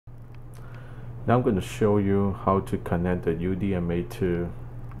Now I'm going to show you how to connect the UDMA2 to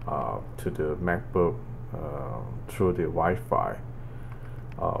the MacBook through the Wi-Fi.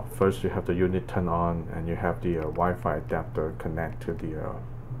 First, you have the unit turned on, and you have the Wi-Fi adapter connect to the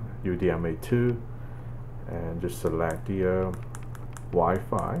UDMA2, and just select the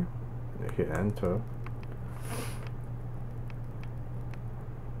Wi-Fi and hit enter.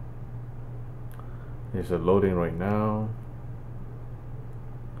 It's loading right now,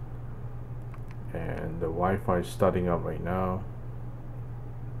 and the Wi-Fi is starting up right now.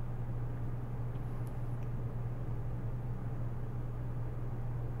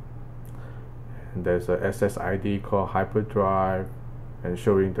 And there's a SSID called hyperdrive, and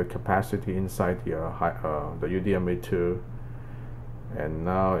showing the capacity inside the UDMA2. And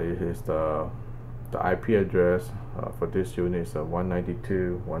now it is the IP address for this unit is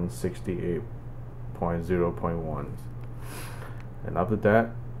 192.168.0.1. And after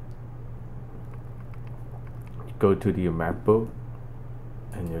that, you go to the MacBook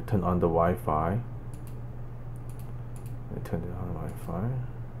and you turn on the Wi-Fi. You turn it on Wi-Fi,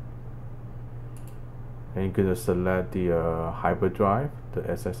 and you're gonna select the hyperdrive, the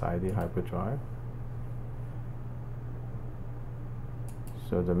SSID hyperdrive.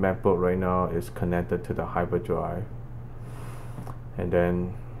 So the MacBook right now is connected to the hyperdrive, and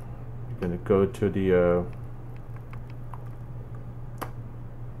then you're gonna go to the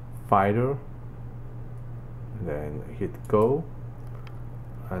Finder, and then hit go.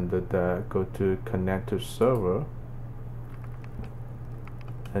 Under that, go to connect to server,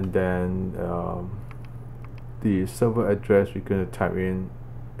 and then the server address we're going to type in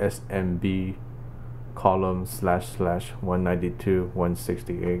SMB column /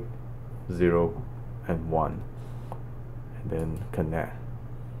 192.168.0.1, and then connect.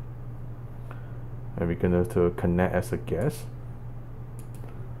 And we're going to connect as a guest.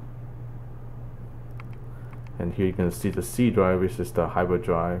 And here you can see the C drive, which is the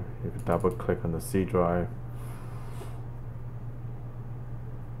hyperdrive. If you double click on the C drive,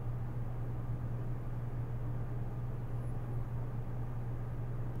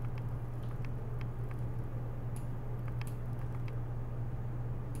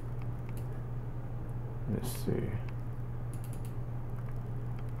 let's see,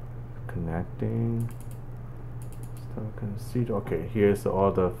 connecting. So you can see, okay, here's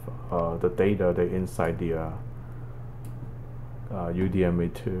all the data that inside the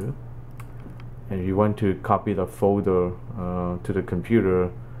UDMA2. And if you want to copy the folder to the computer,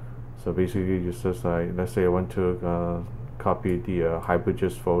 so basically you just like, let's say I want to copy the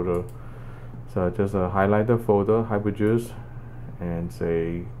HyperJuice folder. So just highlight the folder HyperJuice and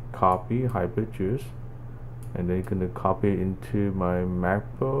say copy HyperJuice, and then you're going to copy it into my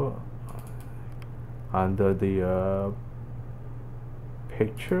MacBook under the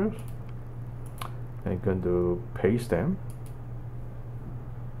pictures, and you're going to paste them.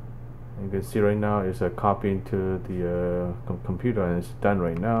 And you can see right now it's a copy into the computer, and it's done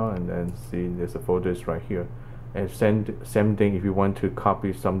right now. And then see there's a folder is right here. And same thing if you want to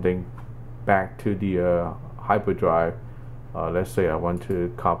copy something back to the hyperdrive. Let's say I want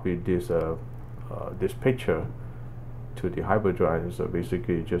to copy this this picture to the hyperdrive. So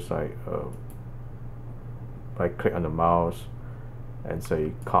basically just like click on the mouse and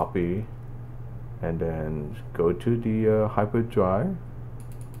say copy, and then go to the hyperdrive.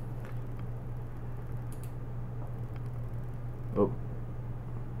 Oh,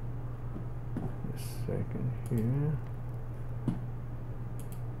 a second here.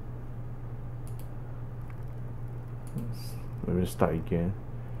 Let me start again.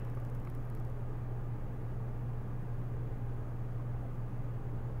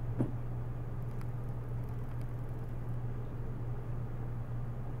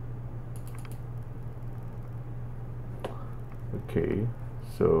 Okay,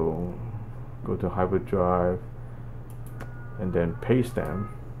 so go to hyperdrive and then paste them,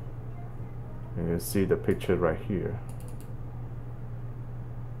 and you can see the picture right here.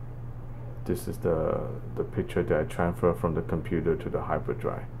 This is the picture that I transfer from the computer to the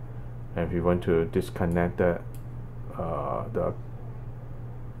hyperdrive. And if you want to disconnect that,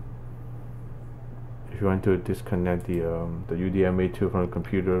 if you want to disconnect the UDMA2 from the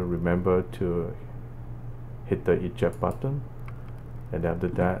computer, remember to hit the eject button, and after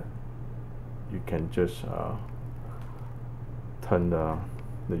that you can just turn the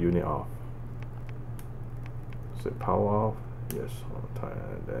unit off. So power off, yes, all the time,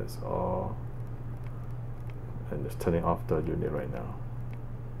 and that's all. And it's turning off the unit right now.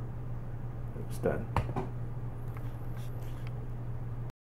 It's done.